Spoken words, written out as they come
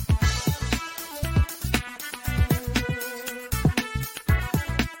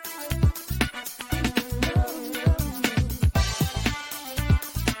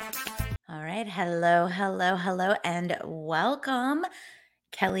Hello, hello, hello, and welcome.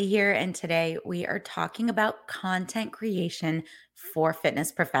 Kelly here. And today we are talking about content creation for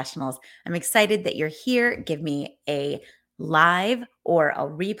fitness professionals. I'm excited that you're here. Give me a live or a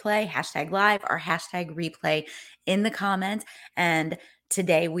replay, hashtag live or hashtag replay in the comments. And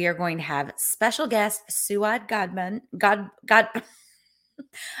today we are going to have special guest Suaad Ghadban. God.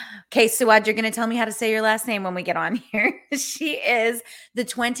 Okay, Suad, you're going to tell me how to say your last name when we get on here. She is the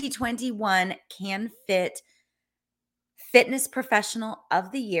 2021 CanFit Fitness Professional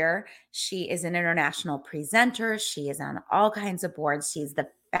of the Year. She is an international presenter. She is on all kinds of boards. She's the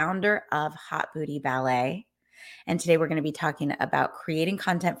founder of Hot Booty Ballet. And today we're going to be talking about creating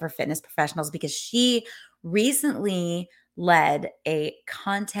content for fitness professionals because she recently led a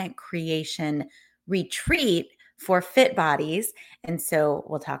content creation retreat for fit bodies. And so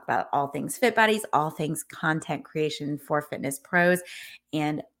we'll talk about all things fit bodies, all things content creation for fitness pros,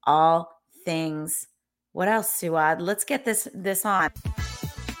 and all things. What else, Suad? Let's get this on.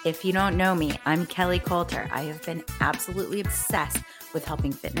 If you don't know me, I'm Kelly Coulter. I have been absolutely obsessed with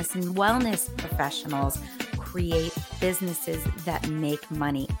helping fitness and wellness professionals create businesses that make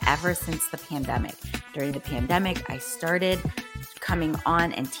money ever since the pandemic. During the pandemic, I started coming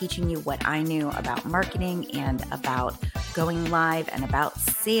on and teaching you what I knew about marketing and about going live and about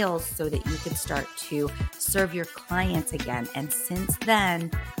sales so that you could start to serve your clients again. And since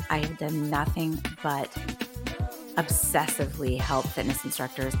then, I have done nothing but obsessively help fitness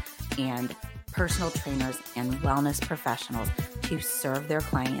instructors and personal trainers and wellness professionals to serve their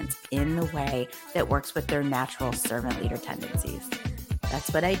clients in the way that works with their natural servant leader tendencies.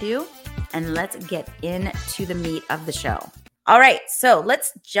 That's what I do. And let's get into the meat of the show. All right, so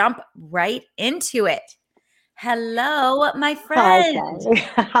let's jump right into it. Hello, my Hi, friend. Kelly.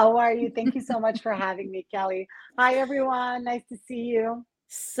 How are you? Thank you so much for having me, Kelly. Hi, everyone. Nice to see you.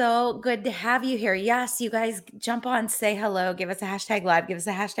 So good to have you here. Yes, you guys jump on, say hello, give us a hashtag live, give us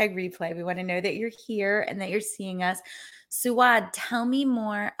a hashtag replay. We want to know that you're here and that you're seeing us. Suad, tell me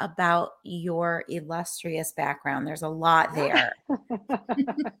more about your illustrious background. There's a lot there.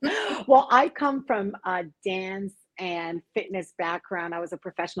 Well, I come from a dance and fitness background. I was a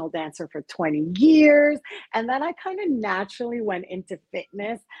professional dancer for 20 years. And then I kind of naturally went into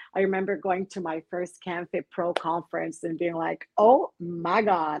fitness. I remember going to my first CanFit Pro conference and being like, oh my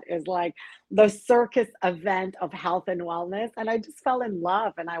God, it's like the circus event of health and wellness. And I just fell in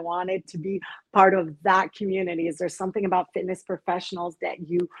love and I wanted to be part of that community. Is there something about fitness professionals that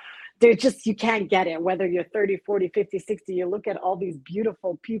they're just, you can't get it, whether you're 30, 40, 50, 60. You look at all these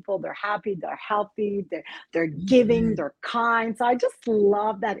beautiful people, they're happy, they're healthy, they're giving, Mhm. they're kind. So I just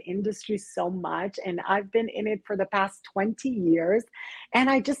love that industry so much. And I've been in it for the past 20 years. And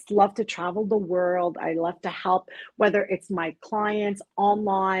I just love to travel the world. I love to help, whether it's my clients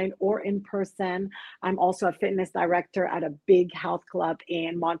online or in person. I'm also a fitness director at a big health club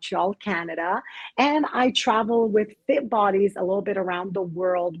in Montreal, Canada. And I travel with fit bodies a little bit around the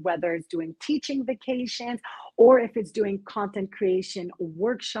world, whether it's doing teaching vacations or if it's doing content creation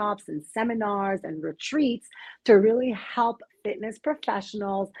workshops and seminars and retreats to really help fitness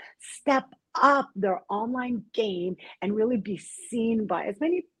professionals step up their online game and really be seen by as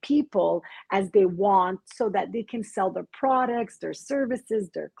many people as they want so that they can sell their products, their services,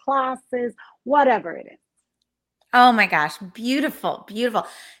 their classes, whatever it is. Oh my gosh, beautiful, beautiful.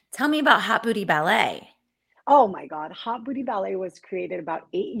 Tell me about Hot Booty Ballet. Oh my God. Hot Booty Ballet was created about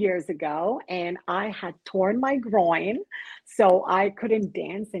 8 years ago, and I had torn my groin. So I couldn't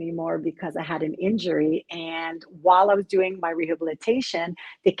dance anymore because I had an injury. And while I was doing my rehabilitation,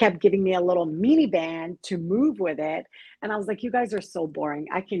 they kept giving me a little mini band to move with it. And I was like, you guys are so boring.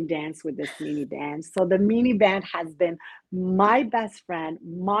 I can dance with this mini band. So the mini band has been my best friend,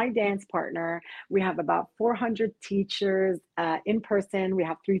 my dance partner. We have about 400 teachers in person, we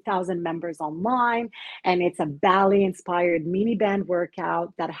have 3,000 members online, and it's a ballet inspired mini band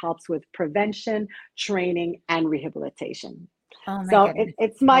workout that helps with prevention, training, and rehabilitation. Oh my So goodness,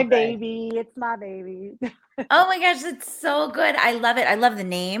 it's so my good. baby. It's my baby. Oh my gosh, it's so good. I love it. I love the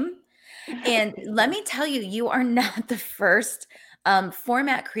name. And Thank let you. me tell you, you are not the first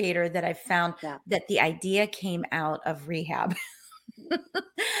format creator that I've found Yeah. that the idea came out of rehab.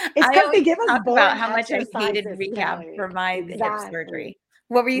 It's I because they always give us talk about boring how much I hated exercises, rehab Kelly. for my hip Exactly. surgery.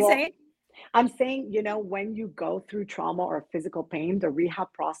 What were you Well, saying? I'm saying, when you go through trauma or physical pain, the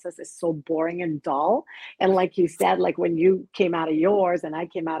rehab process is so boring and dull. And like you said, like when you came out of yours and I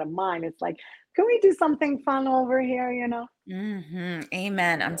came out of mine, it's like, can we do something fun over here?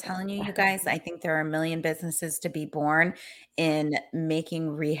 Amen. I'm telling you, you guys, I think there are a million businesses to be born in making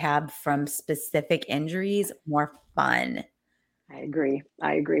rehab from specific injuries more fun. I agree.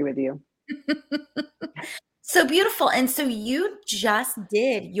 I agree with you. So beautiful. And so you just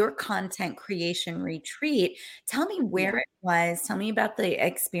did your content creation retreat. Tell me where Yeah. it was. Tell me about the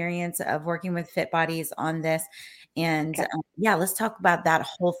experience of working with Fit Bodies on this. And Okay. yeah, let's talk about that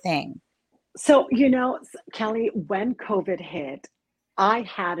whole thing. So, Kelly, when COVID hit, I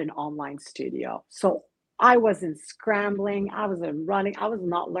had an online studio. So I wasn't scrambling, I wasn't running, I was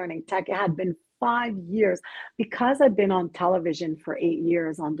not learning tech. It had been 5 years because I'd been on television for 8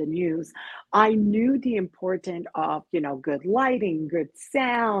 years on the news. I knew the importance of, good lighting, good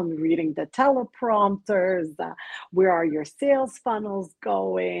sound, reading the teleprompters, where are your sales funnels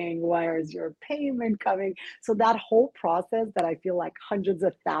going, where is your payment coming. So that whole process that I feel like hundreds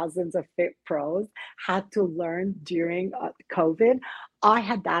of thousands of fit pros had to learn during COVID, I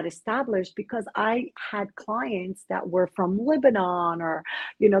had that established because I had clients that were from Lebanon or,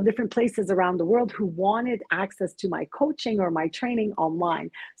 different places around the world who wanted access to my coaching or my training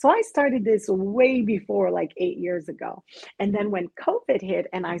online. So I started this way before, like 8 years ago. And then when COVID hit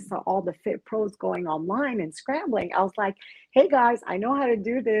and I saw all the fit pros going online and scrambling, I was like, hey guys, I know how to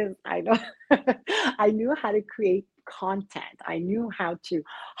do this. I know I knew how to create content. I knew how to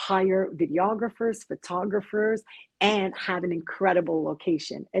hire videographers, photographers, and have an incredible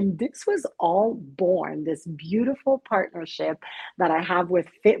location. And this was all born, this beautiful partnership that I have with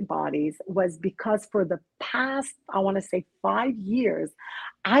Fit Bodies was because for the past, I want to say 5 years,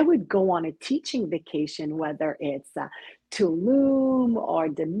 I would go on a teaching vacation, whether it's Tulum or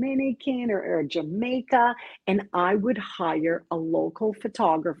Dominican or Jamaica, and I would hire a local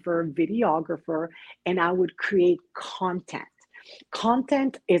photographer, videographer, and I would create content.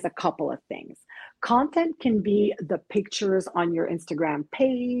 Content is a couple of things. Content can be the pictures on your Instagram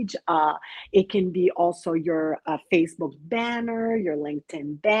page. It can be also your Facebook banner, your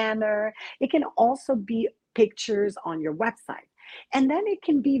LinkedIn banner. It can also be pictures on your website. And then it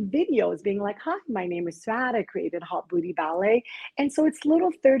can be videos being like, hi, my name is Suaad. I created Hot Booty Ballet. And so it's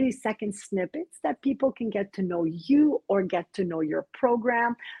little 30-second snippets that people can get to know you or get to know your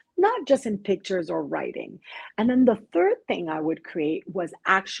program, not just in pictures or writing. And then the third thing I would create was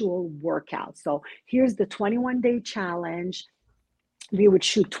actual workouts. So here's the 21-day challenge. We would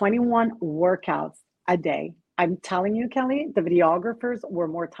shoot 21 workouts a day. I'm telling you, Kelly, the videographers were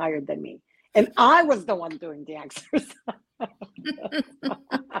more tired than me. And I was the one doing the exercise.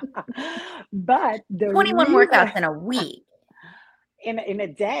 But the 21 reason workouts in a week. in a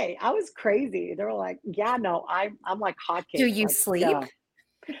day, I was crazy. They were like, yeah, no, I'm like Do hotcakes, you let's sleep? go.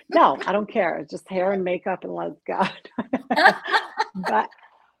 No, I don't care. It's just hair and makeup and let's go. but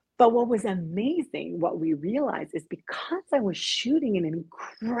but what was amazing, what we realized is because I was shooting in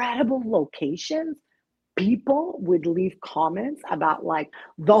incredible locations, people would leave comments about like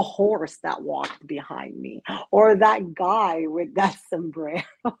the horse that walked behind me or that guy with that sombrero.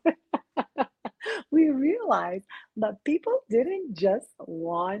 We realized that people didn't just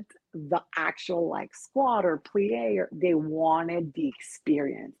want the actual like squat or plie, or they wanted the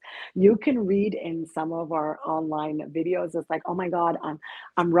experience. You can read in some of our online videos, it's like, oh my God,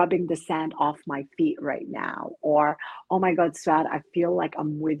 I'm rubbing the sand off my feet right now, or oh my God, Strat, I feel like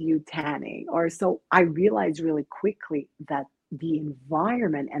I'm with you tanning. Or so I realized really quickly that the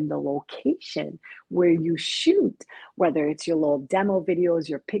environment and the location where you shoot, whether it's your little demo videos,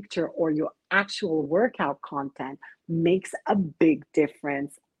 your picture, or your actual workout content, makes a big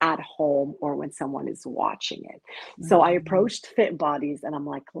difference at home or when someone is watching it. So I Mhm. approached Fit Bodies and I'm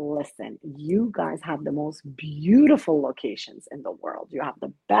like, listen, you guys have the most beautiful locations in the world. You have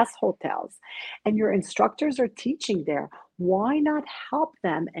the best hotels and your instructors are teaching there. Why not help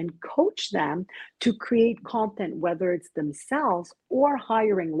them and coach them to create content, whether it's themselves or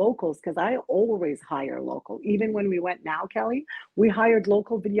hiring locals? Because I always hire local. Even when we went now, Kelly, we hired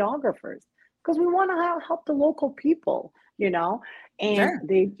local videographers because we want to help the local people, and Sure.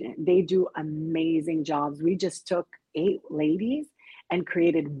 they do amazing jobs. We just took 8 ladies and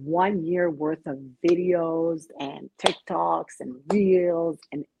created 1 year worth of videos and TikToks and reels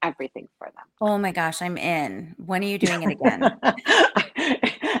and everything for Oh my gosh, I'm in. When are you doing it again? them.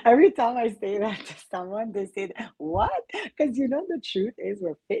 Every time I say that to someone, they say, what? Because the truth is,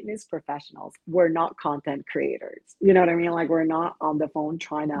 we're fitness professionals. We're not content creators. You know what I mean? Like, we're not on the phone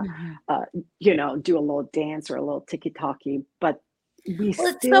trying to, Mhm. do a little dance or a little tiki-talkie, but we Well,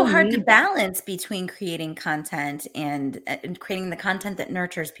 it's so still hard to need that. balance between creating content and creating the content that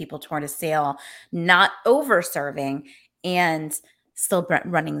nurtures people toward a sale, not over serving and still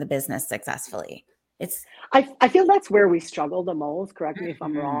running the business successfully. It's I feel that's where we struggle the most. Correct me if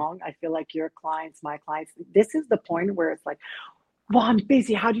I'm Mhm. wrong. I feel like your clients, my clients, this is the point where it's like, well, I'm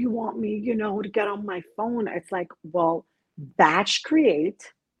busy. How do you want me, to get on my phone? It's like, well, batch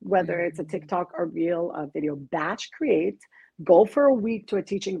create. whether it's a Mhm. TikTok or reel video, batch create, go for a week to a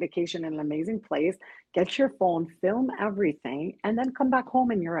teaching vacation in an amazing place, get your phone, film everything, and then come back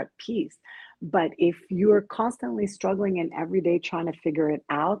home and you're at peace. But if you're constantly struggling and every day trying to figure it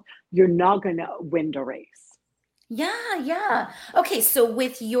out, you're not going to win the race. Yeah, yeah. Okay, so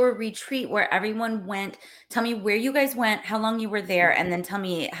with your retreat where everyone went, tell me where you guys went, how long you were there, and then tell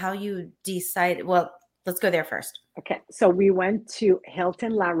me how you decided. Well, let's go there first. Okay, so we went to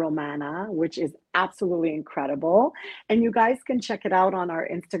Hilton La Romana, which is absolutely incredible. And you guys can check it out on our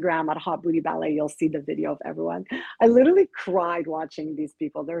Instagram at Hot Booty Ballet. You'll see the video of everyone. I literally cried watching these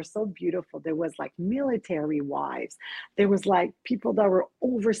people. They're so beautiful. There was like military wives. There was like people that were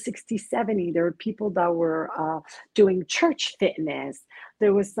over 60, 70. There were people that were doing church fitness.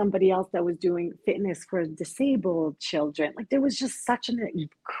 There was somebody else that was doing fitness for disabled children. Like there was just such an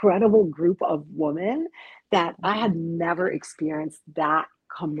incredible group of women that I had never experienced that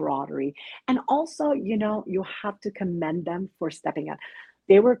camaraderie. And also, you have to commend them for stepping out.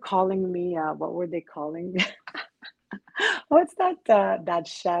 They were calling me, what were they calling me? What's that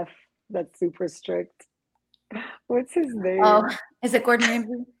chef that's super strict? What's his Oh, name? is it Gordon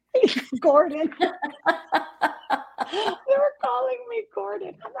Ramsay? Gordon. They were calling me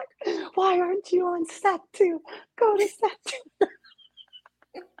Gordon. I'm like, why aren't you on set too? Go to set too.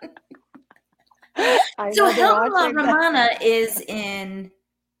 I So know they're Helm La watching that. Romana is in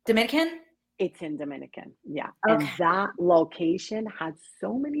Dominican? It's in Dominican, yeah. And Okay. that location had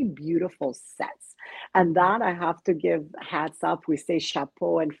so many beautiful sets. And that I have to give hats up. We say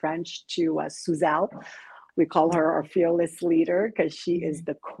chapeau in French to Suzelle. We call her our fearless leader because she is Mhm.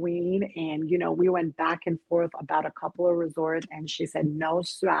 the queen. And, we went back and forth about a couple of resorts. And she said, no,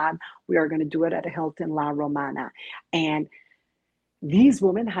 Suad, we are going to do it at a Hilton La Romana. And these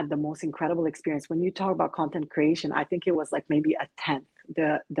women had the most incredible experience. When you talk about content creation, I think it was like maybe a tenth.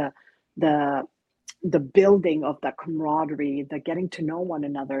 The the building of the camaraderie, the getting to know one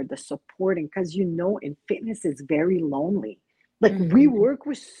another, the supporting, because in fitness is very lonely. Like we Mhm. work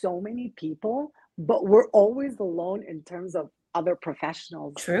with so many people, but we're always alone in terms of other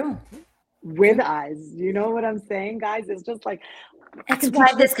professionals True. with True. us. You know what I'm saying, guys? It's just like I It's can why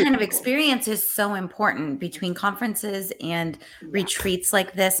teach this this to kind of people. experience is so important between conferences and Yeah. retreats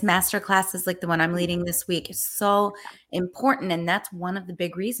like this, master classes like the one I'm Yeah. leading this week is so important. And that's one of the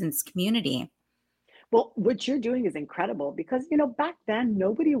big reasons community. Well, what you're doing is incredible because, back then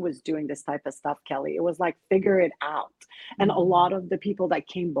nobody was doing this type of stuff, Kelly. It was like figure it out. And a Mhm. lot of the people that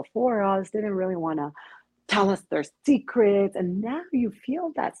came before us didn't really want to tell us their secrets. And now you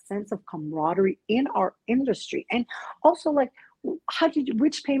feel that sense of camaraderie in our industry. And also, like,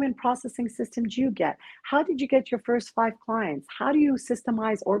 which payment processing system do you get? How did you get your first five clients? How do you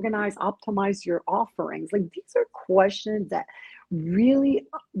systemize, organize, optimize your offerings? Like, these are questions that really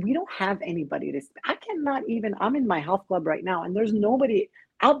we don't have anybody to. I cannot even, I'm in my health club right now, and there's nobody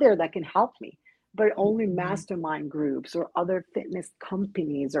out there that can help me but only Mhm. mastermind groups or other fitness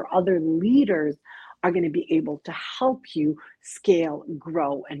companies or other leaders are going to be able to help you scale,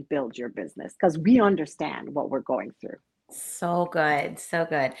 grow, and build your business because we understand what we're going through. So good. So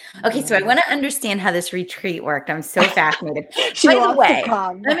good. Okay, so I Yeah. want to understand how this retreat worked. I'm so fascinated. She By the wants to way,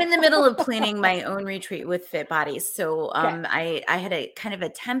 come. I'm in the middle of planning my own retreat with Fit Bodies. So Okay. I had a kind of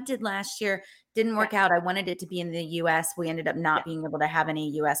attempted last year, didn't Okay. work out. I wanted it to be in the US. We ended up not Yes. being able to have any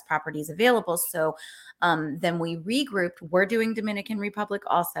US properties available. So then we regrouped. We're doing Dominican Republic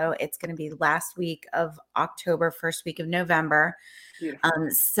also. It's going to be last week of October, first week of November. Beautiful.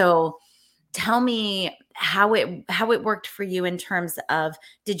 So tell me how it worked for you in terms of,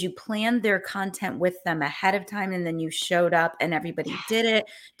 did you plan their content with them ahead of time and then you showed up and everybody did Yes. it?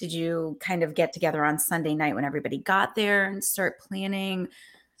 Did you kind of get together on Sunday night when everybody got there and start planning?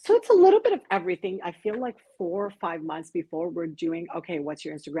 So it's a little bit of everything. I feel like 4 or 5 months before we're doing, okay, what's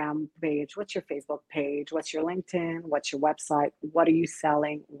your Instagram page? What's your Facebook page? What's your LinkedIn? What's your website? What are you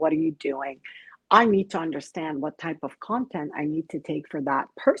selling? What are you doing? I need to understand what type of content I need to take for that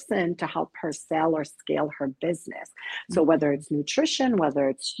person to help her sell or scale her business. So whether Mhm. it's nutrition, whether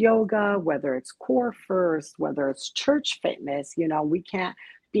it's yoga, whether it's core first, whether it's church fitness, we can't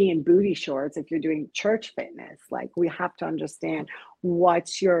be in booty shorts if you're doing church fitness. Like we have to understand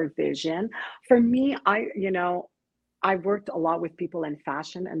what's your vision. For me, I've worked a lot with people in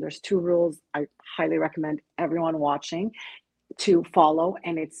fashion, and there's two rules I highly recommend everyone watching to follow,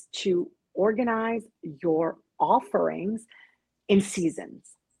 and it's to organize your offerings in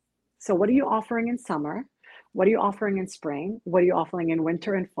seasons. So, what are you offering in summer? What are you offering in spring? What are you offering in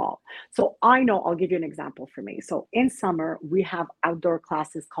winter and fall? So, I know I'll give you an example for me. So, in summer, we have outdoor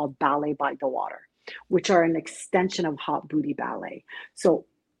classes called Ballet by the Water, which are an extension of Hot Booty Ballet. So,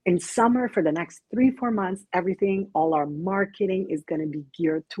 In summer, for the next 3, 4 months, everything, all our marketing is going to be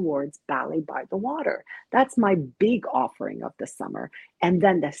geared towards ballet by the water. That's my big offering of the summer. And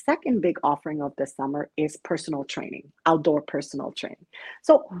then the second big offering of the summer is personal training, outdoor personal training.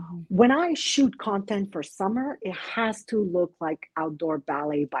 So Mhm. when I shoot content for summer, it has to look like outdoor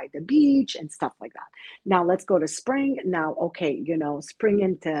ballet by the beach and stuff like that. Now let's go to spring. Now, okay, spring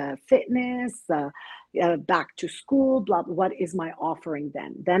into fitness, back to school, blah, what is my offering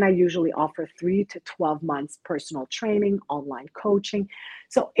then? Then I usually offer 3 to 12 months personal training, online coaching.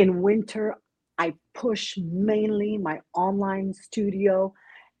 So in winter, I push mainly my online studio.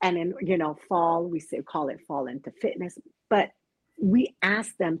 And in, fall, we say call it fall into fitness. But we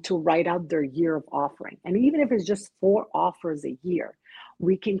ask them to write out their year of offering. And even if it's just 4 offers a year,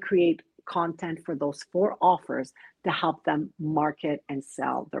 we can create content for those 4 offers to help them market and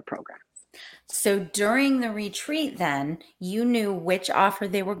sell their program. So during the retreat, then you knew which offer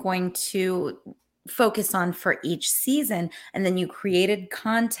they were going to focus on for each season, and then you created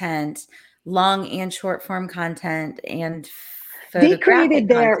content, long and short form content, and They photographic created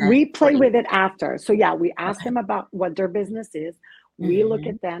their, content we for play each. with it after. So yeah, we ask Okay. them about what their business is. We look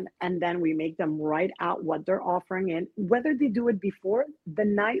Mhm. at them and then we make them write out what they're offering. And whether they do it before the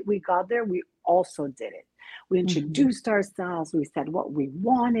night we got there, we also did it. We Mhm. introduced ourselves. We said what we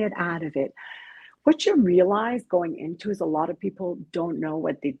wanted out of it. What you realize going into is a lot of people don't know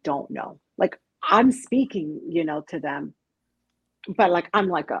what they don't know. Like I'm speaking, to them, but like I'm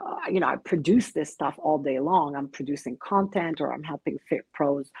like I produce this stuff all day long. I'm producing content or I'm helping fit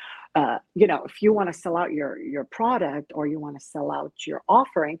pros. If you want to sell out your product or you want to sell out your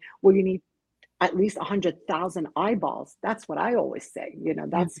offering, well, you need at least 100,000 eyeballs. That's what I always say.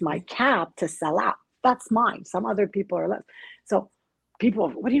 That's my Mhm. cap to sell out. That's mine. Some other people are less. So people,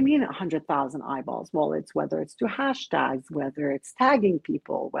 what do you mean 100,000 eyeballs? Well, it's whether it's through hashtags, whether it's tagging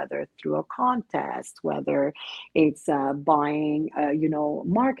people, whether it's through a contest, whether it's buying,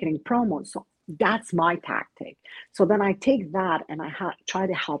 marketing promos. So that's my tactic. So then I take that and I try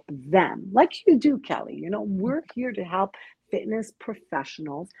to help them, like you do, Kelly. We're here to help fitness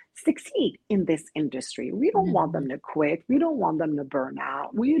professionals succeed in this industry. We don't want them Mhm. to quit. We don't want them to burn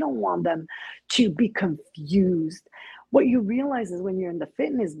out. We don't want them to be confused. What you realize is when you're in the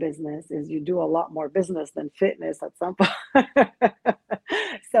fitness business is you do a lot more business than fitness at some point.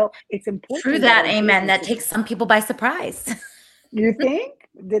 So it's True important that that, our amen. That businesses, takes some people by surprise. you think?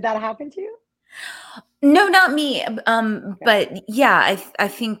 Did that happen to you? No, not me. Okay. But yeah, I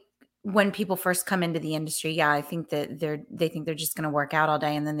think when people first come into the industry, yeah, I think that they think they're just going to work out all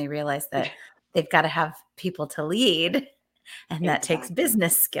day, and then they realize that they've got to have people to lead, and that takes Exactly.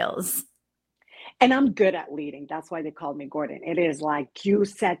 business skills. And I'm good at leading. That's why they called me Gordon. It is like cue,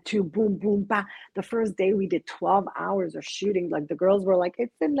 set, to boom, boom, ba. The first day we did 12 hours of shooting. Like the girls were like,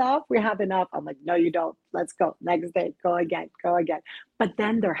 it's enough. We have enough. I'm like, no, you don't. Let's go. Next day, go again, go again. But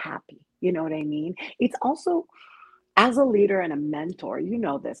then they're happy. You know what I mean? It's also, as a leader and a mentor, you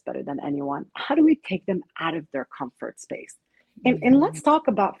know this better than anyone. How do we take them out of their comfort space? And Mhm. let's talk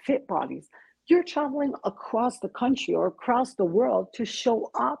about fit bodies. You're traveling across the country or across the world to show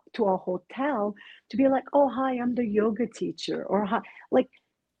up to a hotel to be like, oh, hi, I'm the yoga teacher, or hi. Like,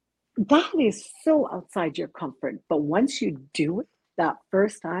 that is so outside your comfort. But once you do it that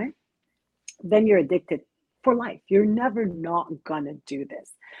first time, then you're addicted for life. You're never not gonna do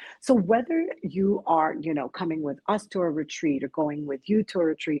this. So whether you are, coming with us to a retreat or going with you to a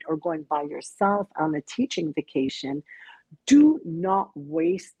retreat or going by yourself on a teaching vacation, do not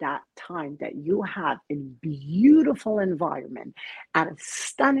waste that time that you have in beautiful environment at a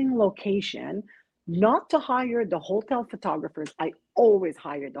stunning location not to hire the hotel photographers. I always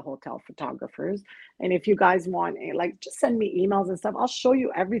hire the hotel photographers. And if you guys want, like, just send me emails and stuff. I'll show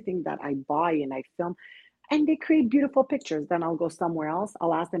you everything that I buy and I film, and they create beautiful pictures. Then I'll go somewhere else.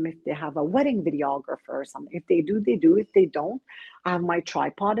 I'll ask them if they have a wedding videographer or something. If they do, they do. If they don't, I have my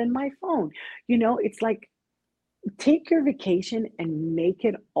tripod and my phone. It's like, take your vacation and make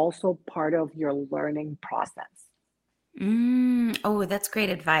it also part of your learning process. Oh, that's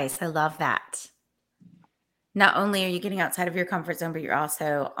great advice. I love that. Not only are you getting outside of your comfort zone, but you're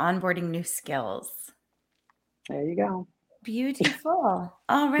also onboarding new skills. There you go. Beautiful.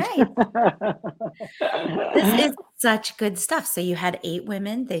 All right. This is such good stuff. So you had 8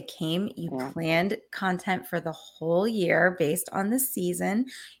 women, they came, you Yeah. planned content for the whole year based on the season.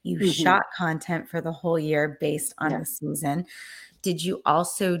 You Hmm. shot content for the whole year based on the Yes. season. Did you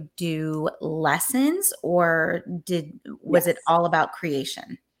also do lessons, or was it Yes. all about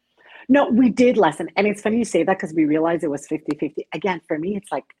creation? No, we did lessen. And it's funny you say that because we realized it was 50-50. Again, for me, it's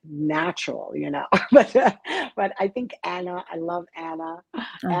like natural, you know. But I think Anna, I love Anna.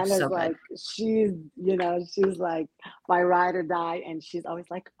 Oh, Anna's so good. like, she's like my ride or die. And she's always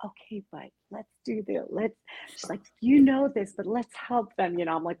like, okay, but let's do this. She's like, you know this, but let's help them.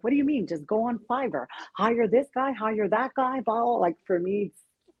 I'm like, what do you mean? Just go on Fiverr, hire this guy, hire that guy, blah, blah. Like for me,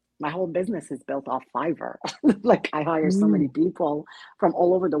 my whole business is built off Fiverr. Like I hire so many Mm. people from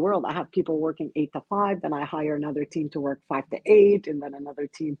all over the world. I have people working 8 to 5, then I hire another team to work 5 to 8, and then another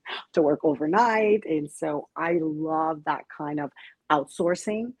team to work overnight. And so I love that kind of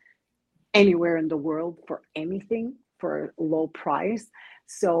outsourcing anywhere in the world for anything for low price.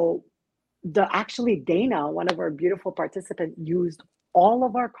 So the actually Dana, one of our beautiful participants, used all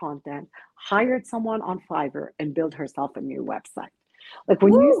of our content, hired someone on Fiverr, and built herself a new website. Like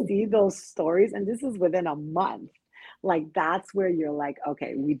when you Woo! see those stories, and this is within a month, like that's where you're like,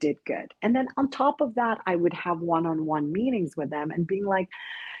 okay, we did good. And then on top of that, I would have one-on-one meetings with them and being like,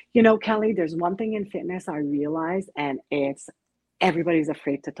 Kelly, there's one thing in fitness I realize, and it's everybody's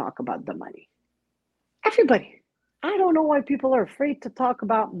afraid to talk about the money. Everybody. I don't know why people are afraid to talk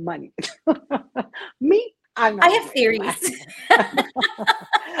about money. Me, I'm I not have afraid. theories.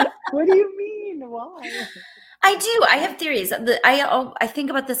 What do you mean? Why? I do. I have theories. I think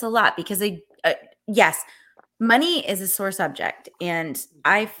about this a lot because yes, money is a sore subject, and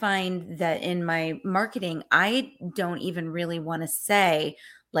I find that in my marketing, I don't even really want to say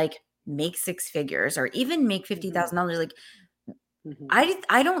like make six figures or even make Mhm, $50,000. Like mhm,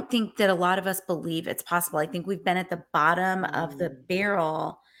 I don't think that a lot of us believe it's possible. I think we've been at the bottom of the mm,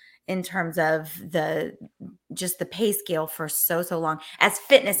 barrel in terms of the just the pay scale for so long as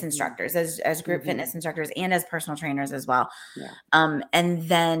fitness mhm, instructors, as group mhm. fitness instructors and as personal trainers as well. Yeah. And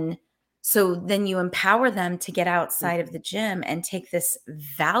then so then you empower them to get outside of Mhm, the gym and take this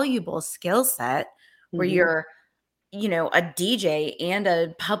valuable skill set where mhm, you're a DJ and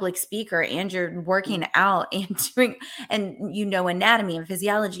a public speaker and you're mm. working out and doing and anatomy and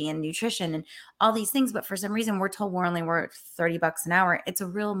physiology and nutrition and all these things, but for some reason we're told we're only worth $30 an hour. It's a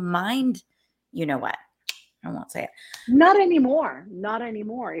real mind, you know what? I won't say it. Not anymore. Not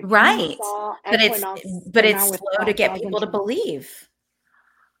anymore. If you Right. saw But it's Equinox but came it's out with slow to get 5,000 people to believe.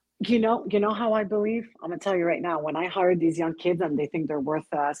 you know how I believe? I'm gonna tell you right now, when I hired these young kids and they think they're worth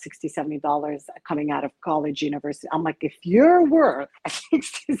 $60, $70 coming out of college, university, I'm like, if you're worth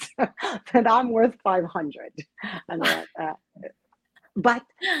 60, then I'm worth 500. And they're like, but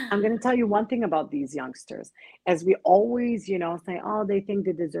I'm gonna tell you one thing about these youngsters, as we always, say, oh, they think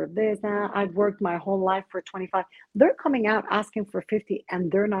they deserve this. I've worked my whole life for 25. They're coming out asking for 50,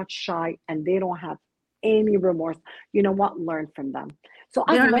 and they're not shy and they don't have any remorse. You know what? Learn from them. So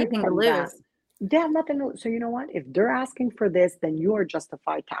They I've don't have learned anything to from that. lose. They have nothing to, so you know what? If they're asking for this, then you are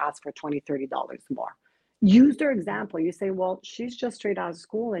justified to ask for 20, $30 more. Use their example. You say, well, she's just straight out of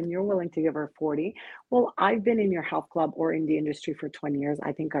school and you're willing to give her 40. Well, I've been in your health club or in the industry for 20 years.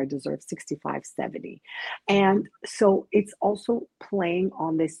 I think I deserve 65, 70. And so it's also playing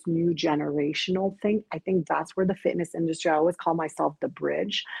on this new generational thing. I think that's where the fitness industry, I always call myself the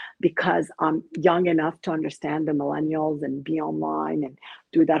bridge because I'm young enough to understand the millennials and be online and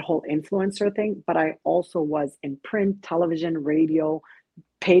do that whole influencer thing. But I also was in print, television, radio,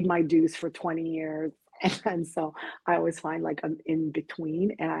 paid my dues for 20 years. And so I always find like I'm in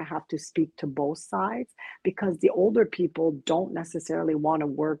between and I have to speak to both sides because the older people don't necessarily want to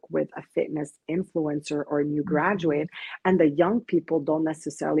work with a fitness influencer or a new Mhm. graduate. And the young people don't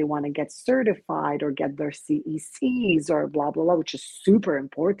necessarily want to get certified or get their CECs or blah, blah, blah, which is super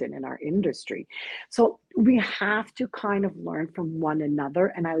important in our industry. So we have to kind of learn from one another.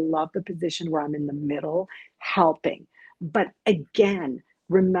 And I love the position where I'm in the middle helping. But again,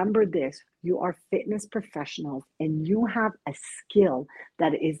 remember this, you are fitness professionals and you have a skill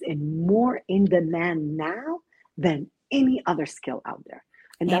that is in more in demand now than any other skill out there.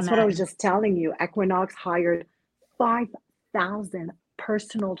 And that's what I was Amen. just telling you. Equinox hired 5,000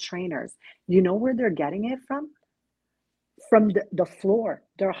 personal trainers. You know where they're getting it from? From the floor.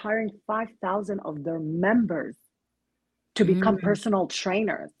 They're hiring 5,000 of their members to become Mm. personal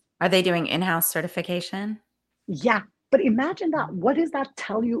trainers. Are they doing in-house certification? Yeah. But imagine that. What does that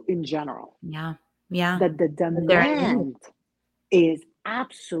tell you in general? Yeah. Yeah. That the That they're in need. demand is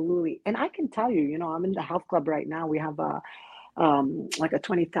absolutely, and I can tell you, I'm in the health club right now. We have a like a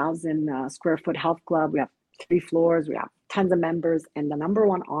 20,000 square foot health club. We have 3 floors. We have tons of members, and the number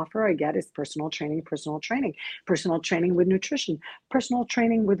one offer I get is personal training, personal training with nutrition, personal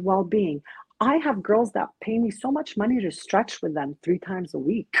training with well being. I have girls that pay me so much money to stretch with them 3 times a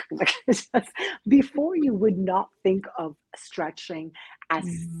week. Like, it's just before you would not think of stretching as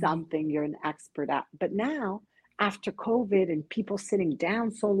Mhm. something you're an expert at. But now, after COVID and people sitting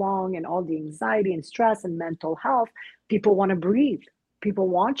down so long and all the anxiety and stress and mental health, people want to breathe. People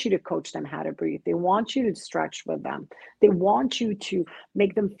want you to coach them how to breathe. They want you to stretch with them. They want you to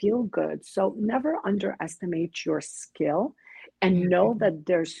make them feel good. So never underestimate your skill and know Mhm. that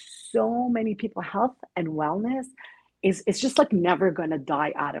there's so many people, health and wellness is it's just like never going to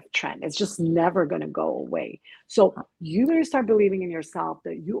die out of trend. It's just never going to go away. So you better start believing in yourself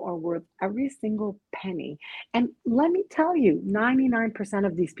that you are worth every single penny. And let me tell you, 99%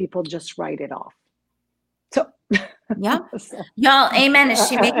 of these people just write it off. So, Yeah. so, Y'all, amen. Is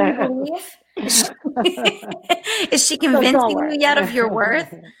she making you believe? Is she, is she so don't convincing you yet of your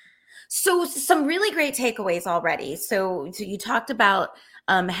worth? worry. So some really great takeaways already. So you talked about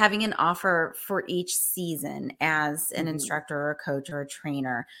having an offer for each season as an Mhm. instructor or a coach or a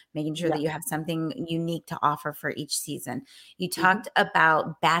trainer, making sure that Yeah. you have something unique to offer for each season. You Mhm. talked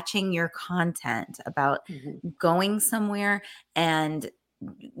about batching your content, about Mhm. going somewhere and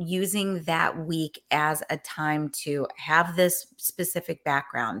using that week as a time to have this specific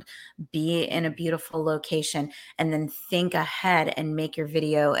background, be in a Mhm. beautiful location, and then think ahead and make your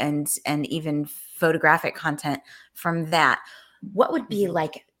video and even photographic content from that. What would be Mhm.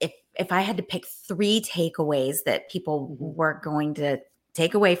 like if I had to pick three takeaways that people Mhm. were going to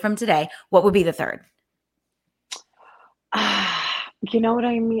take away from today, what would be the third? You know what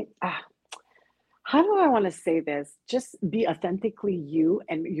I mean? How do I want to say this? Just be authentically you,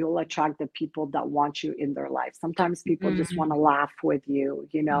 and you'll attract the people that want you in their life. Sometimes people just want to Mm, laugh with you,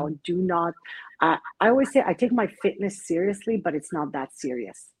 you know. mm, Do not, I always say I take my fitness seriously, but it's not that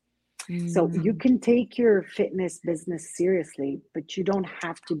serious. So you mm. can take your fitness business seriously, but you don't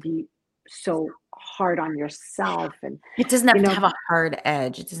have to be so hard on yourself. And, It doesn't you have to know, have a hard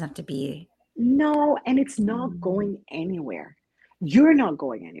edge. It doesn't have to be. no, and it's not Mm, going anywhere. You're not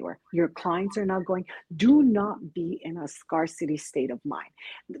going anywhere. Your clients are not going. Do not be in a scarcity state of mind.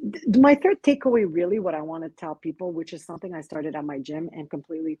 My third takeaway, really, what I want to tell people, which is something I started at my gym and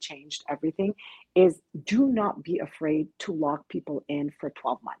completely changed everything, is do not be afraid to lock people in for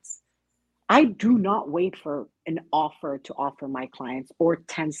 12 months. I do not wait for an offer to offer my clients or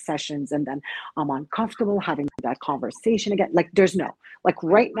 10 sessions and then I'm uncomfortable having that conversation again. Like, there's no, like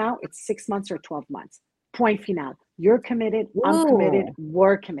right now, it's 6 months or 12 months. Point final. You're committed. I'm committed. ooh.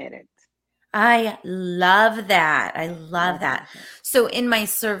 We're committed. I love that. I love that. So in my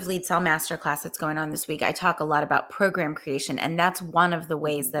Serve Lead Sell Masterclass that's going on this week, I talk a lot about program creation. And that's one of the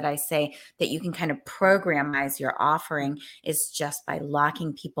ways Mhm, that I say that you can kind of programize your offering is just by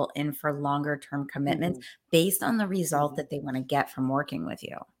locking people in for longer term commitments mhm, based on the result mhm. that they want to get from working with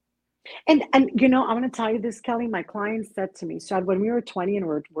you. And you know, I'm going to tell you this, Kelly. My client said to me, Suad, when we were 20 and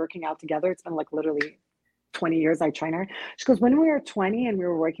we are working out together, it's been like literally 20 years I train her. She goes, when we were 20 and we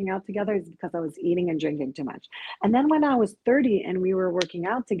were working out together, it's because I was eating and drinking too much. And then when I was 30 and we were working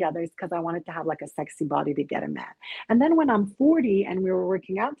out together, it's because I wanted to have like a sexy body to get a man. And then when I'm 40 and we were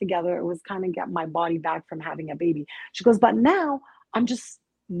working out together, it was kind of get my body back from having a baby. She goes, but now I'm just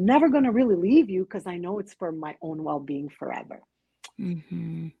never going to really leave you because I know it's for my own well-being forever.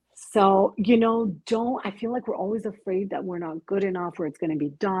 Mhm. So, you know, don't I feel like we're always afraid that we're not good enough or it's going to be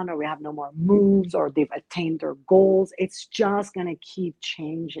done or we have no more moves or they've attained their goals. It's just going to keep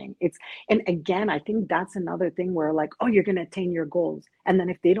changing. And again, I think that's another thing where like, oh, you're going to attain your goals. And then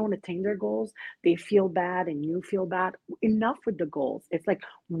if they don't attain their goals, they feel bad and you feel bad. Enough with the goals. It's like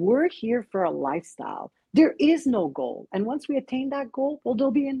we're here for a lifestyle. There is no goal. And once we attain that goal, well,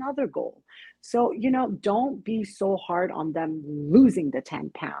 there'll be another goal. So, you know, don't be so hard on them losing the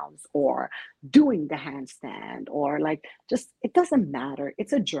 10 pounds or doing the handstand or like just, it doesn't matter.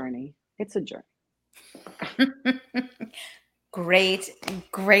 It's a journey. It's a journey. Great,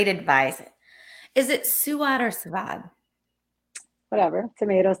 great advice. Is it Suad or Savad? Whatever.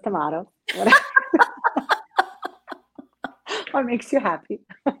 Tomatoes, tomatoes. Whatever. What makes you happy?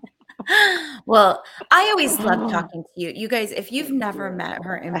 Well, I always love talking to you. You guys, if you've Thank never you. met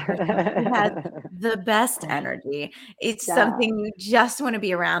her in person, she has the best energy. It's Yeah. something you just want to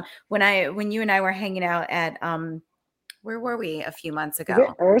be around. When you and I were hanging out at where were we a few months Is it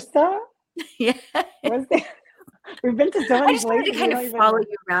ago? Ursa? Yeah. Was it? We've been to so I many just wanted to places we kind of don't even follow know.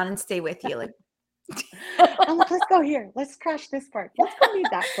 you around and stay with you. Like I'm like, let's go here. Let's crash this part. Let's go meet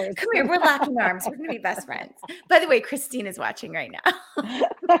that come here, person. we're locking arms. We're gonna be best friends. By the way, Christine is watching right now.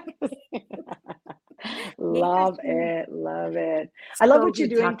 Hey, Love Christine. it. Love it. I love So what you're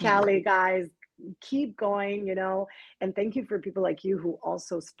good doing, talking to you. Callie, guys. keep going, and thank you for people like you who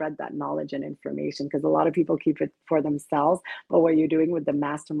also spread that knowledge and information, because a lot of people keep it for themselves. But what you're doing with the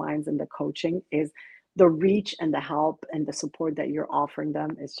masterminds and the coaching is the reach and the help and the support that you're offering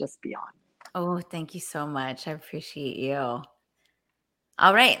them is just beyond. Oh, thank you so much. I appreciate you.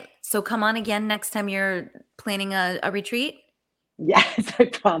 All right. So come on again next time you're planning a retreat. Yes, I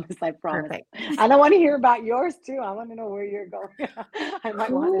promise. I promise. Perfect. And I want to hear about yours too. I want to know where you're going. I might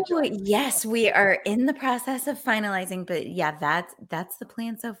want to Oh, join too. yes, we are in the process of finalizing, but yeah, that's the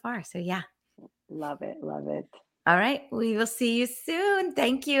plan so far. So yeah. Love it. Love it. All right. We will see you soon.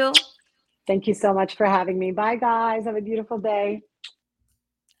 Thank you. Thank you so much for having me. Bye, guys. Have a beautiful day.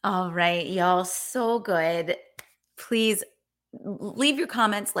 All right, y'all. So good. Please leave your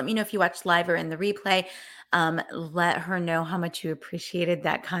comments. Let me know if you watched live or in the replay. Let her know how much you appreciated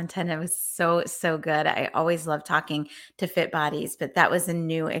that content. It was so, so good. I always love talking to fit bodies, but that was a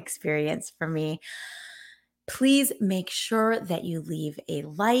new experience for me. Please make sure that you leave a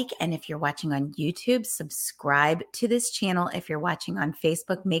like. And if you're watching on YouTube, subscribe to this channel. If you're watching on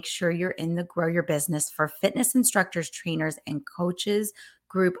Facebook, make sure you're in the Grow Your Business for Fitness Instructors, Trainers, and Coaches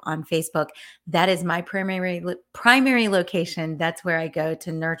group on Facebook. That is my primary location. That's where I go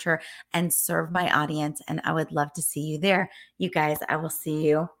to nurture and serve my audience. And I would love to see you there. You guys, I will see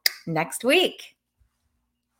you next week.